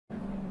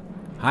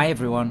Hi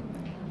everyone.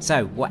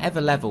 So whatever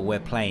level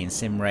we're playing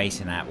sim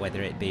racing at,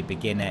 whether it be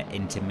beginner,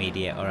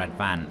 intermediate or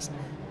advanced,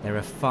 there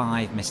are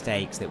 5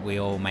 mistakes that we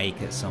all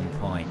make at some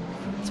point.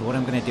 So what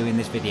I'm going to do in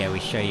this video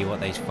is show you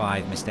what those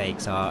 5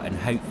 mistakes are and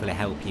hopefully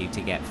help you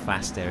to get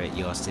faster at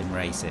your sim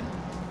racing.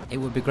 It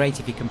would be great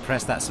if you can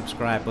press that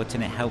subscribe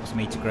button, it helps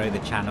me to grow the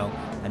channel,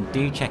 and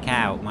do check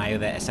out my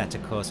other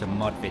Assetto Corsa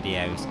mod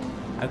videos.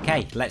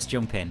 Okay, let's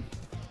jump in.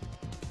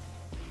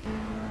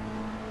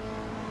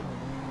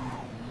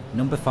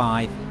 Number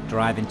 5,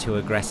 driving too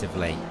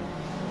aggressively.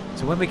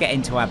 So when we get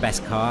into our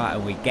best car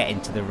and we get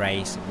into the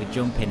race, we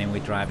jump in and we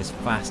drive as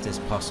fast as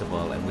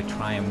possible and we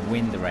try and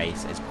win the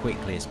race as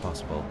quickly as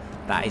possible.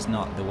 That is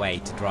not the way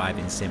to drive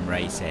in sim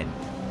racing.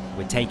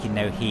 We're taking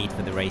no heed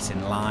for the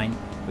racing line,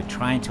 we're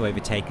trying to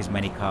overtake as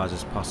many cars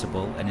as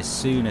possible and as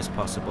soon as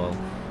possible,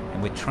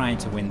 and we're trying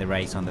to win the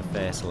race on the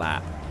first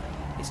lap.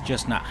 It's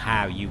just not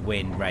how you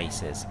win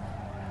races.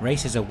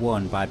 Races are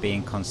won by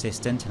being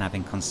consistent and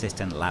having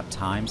consistent lap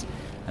times.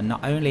 And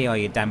not only are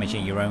you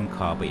damaging your own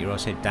car, but you're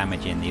also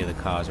damaging the other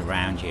cars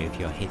around you if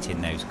you're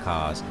hitting those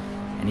cars.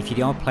 And if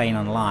you are playing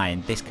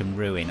online, this can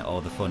ruin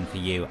all the fun for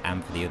you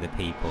and for the other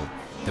people.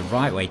 The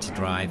right way to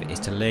drive is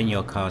to learn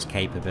your car's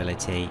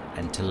capability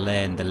and to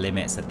learn the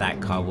limits that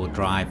that car will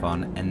drive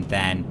on, and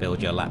then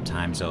build your lap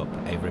times up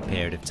over a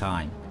period of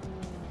time.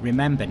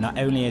 Remember, not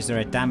only is there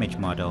a damage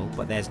model,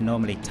 but there's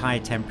normally tyre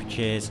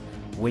temperatures,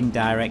 wind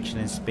direction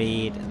and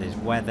speed, there's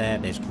weather,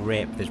 there's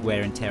grip, there's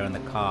wear and tear on the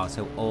car,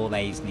 so all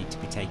these need to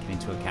be taken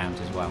into account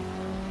as well.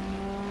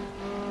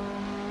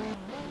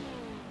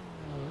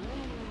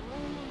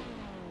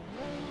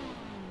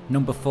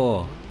 Number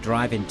 4,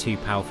 driving too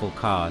powerful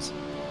cars.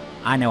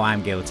 I know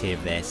I'm guilty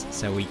of this,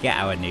 so we get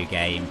our new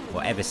game,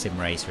 whatever sim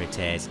racer it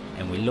is,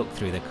 and we look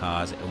through the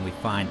cars and we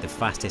find the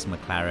fastest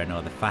McLaren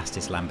or the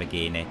fastest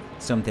Lamborghini,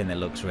 something that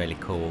looks really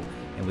cool,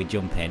 and we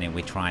jump in and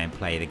we try and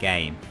play the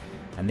game.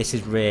 And this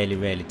is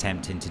really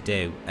tempting to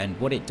do, and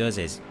what it does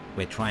is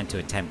we're trying to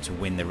attempt to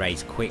win the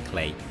race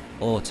quickly,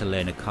 or to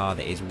learn a car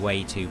that is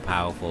way too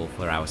powerful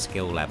for our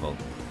skill level.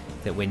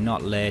 That we're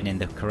not learning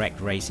the correct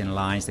racing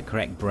lines, the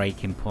correct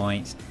braking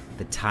points,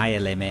 the tyre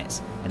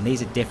limits, and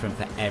these are different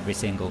for every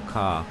single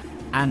car.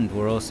 And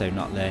we're also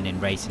not learning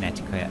racing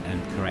etiquette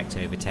and correct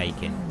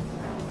overtaking.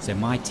 So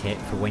my tip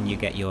for when you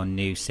get your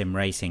new sim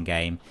racing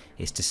game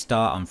is to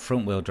start on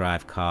front wheel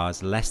drive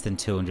cars less than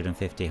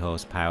 250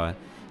 horsepower,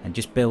 and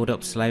just build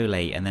up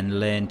slowly and then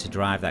learn to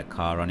drive that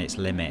car on its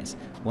limits.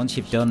 Once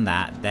you've done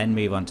that, then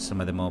move on to some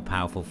of the more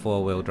powerful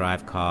 4-wheel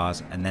drive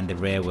cars and then the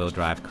rear wheel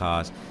drive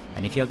cars.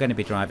 And if you're going to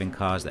be driving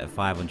cars that are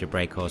 500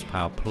 brake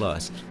horsepower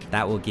plus,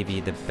 that will give you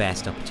the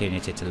best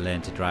opportunity to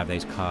learn to drive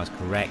those cars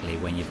correctly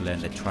when you've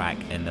learned the track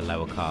and the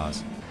lower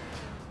cars.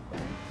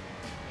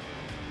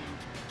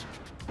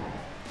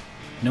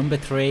 Number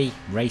 3,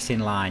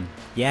 racing line.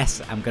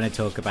 Yes, I'm going to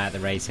talk about the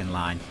racing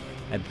line.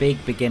 A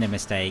big beginner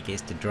mistake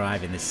is to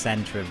drive in the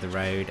centre of the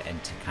road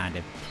and to kind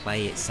of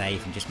play it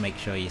safe and just make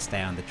sure you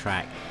stay on the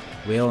track.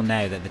 We all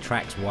know that the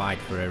track's wide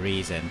for a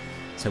reason,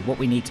 so what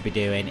we need to be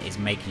doing is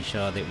making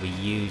sure that we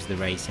use the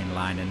racing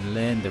line and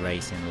learn the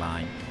racing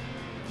line.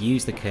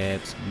 Use the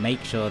curbs,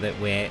 make sure that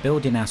we're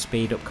building our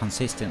speed up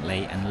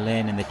consistently and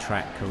learning the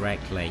track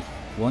correctly.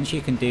 Once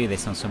you can do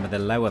this on some of the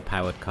lower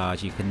powered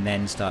cars, you can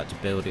then start to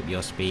build up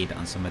your speed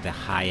on some of the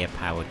higher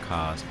powered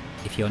cars.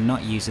 If you're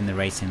not using the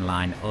racing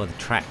line or the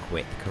track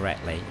width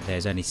correctly,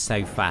 there's only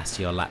so fast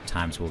your lap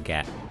times will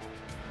get.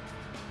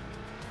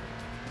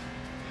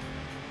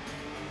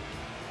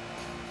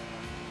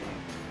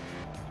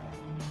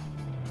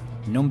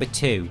 Number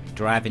 2,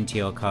 driving to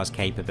your car's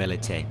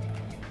capability.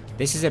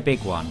 This is a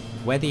big one.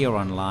 Whether you're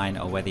online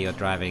or whether you're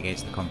driving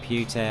against the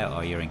computer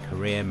or you're in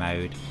career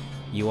mode,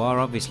 you are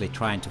obviously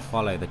trying to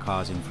follow the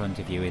cars in front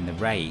of you in the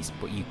race,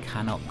 but you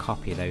cannot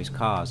copy those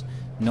cars.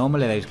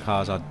 Normally those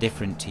cars are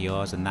different to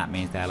yours, and that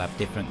means they'll have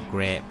different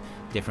grip,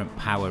 different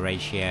power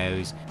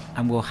ratios,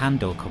 and will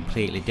handle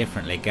completely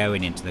differently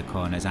going into the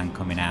corners and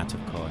coming out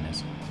of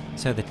corners.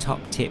 So the top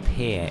tip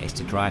here is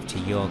to drive to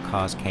your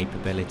car's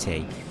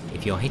capability.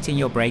 If you're hitting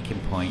your braking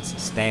points,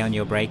 stay on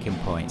your braking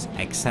points,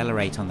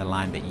 accelerate on the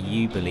line that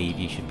you believe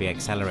you should be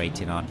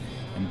accelerating on,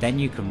 and then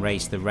you can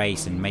race the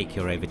race and make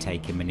your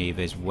overtaking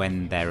maneuvers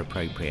when they're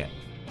appropriate.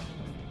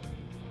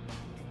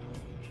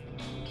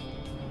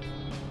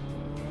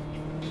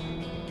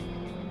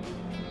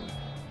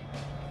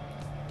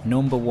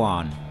 Number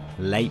 1,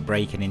 late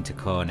braking into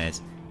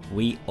corners.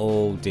 We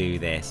all do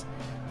this.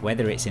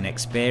 Whether it's in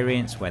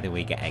experience, whether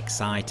we get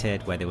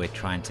excited, whether we're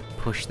trying to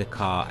push the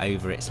car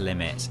over its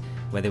limits,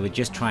 whether we're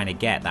just trying to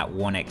get that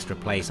one extra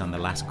place on the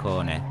last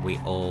corner, we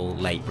all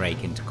late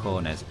brake into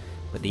corners.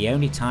 But the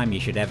only time you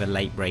should ever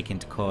late brake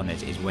into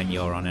corners is when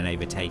you're on an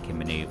overtaking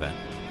manoeuvre.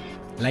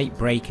 Late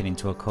braking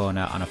into a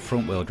corner on a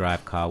front wheel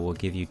drive car will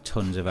give you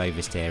tons of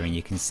oversteering.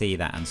 You can see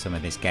that on some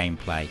of this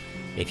gameplay.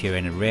 If you're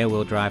in a rear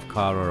wheel drive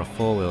car or a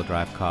 4-wheel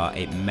drive car,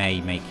 it may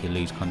make you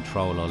lose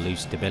control or lose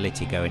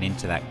stability going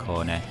into that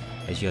corner,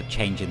 as you're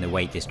changing the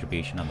weight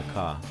distribution on the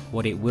car.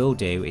 What it will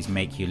do is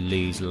make you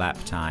lose lap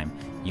time.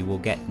 You will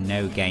get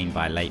no gain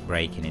by late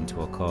braking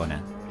into a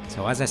corner.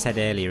 So as I said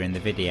earlier in the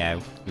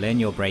video, learn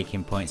your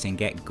braking points and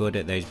get good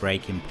at those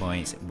braking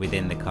points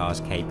within the car's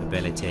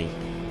capability.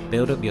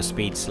 Build up your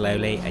speed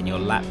slowly and your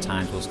lap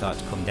times will start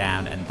to come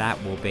down, and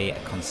that will be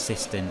a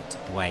consistent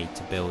way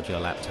to build your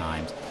lap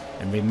times.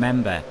 And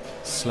remember,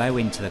 slow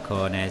into the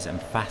corners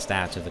and fast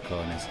out of the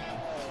corners.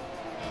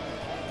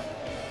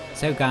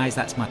 So guys,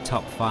 that's my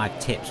top 5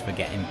 tips for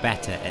getting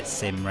better at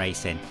sim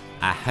racing.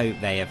 I hope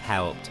they have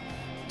helped.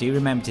 Do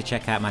remember to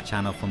check out my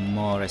channel for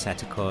more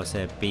Assetto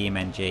Corsa,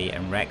 BeamNG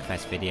and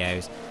Wreckfest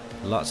videos.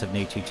 Lots of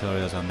new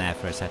tutorials on there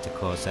for Assetto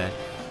Corsa.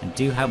 And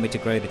do help me to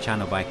grow the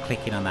channel by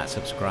clicking on that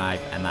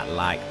subscribe and that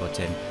like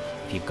button.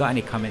 If you've got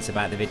any comments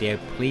about the video,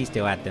 please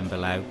do add them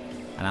below.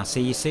 And I'll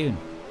see you soon.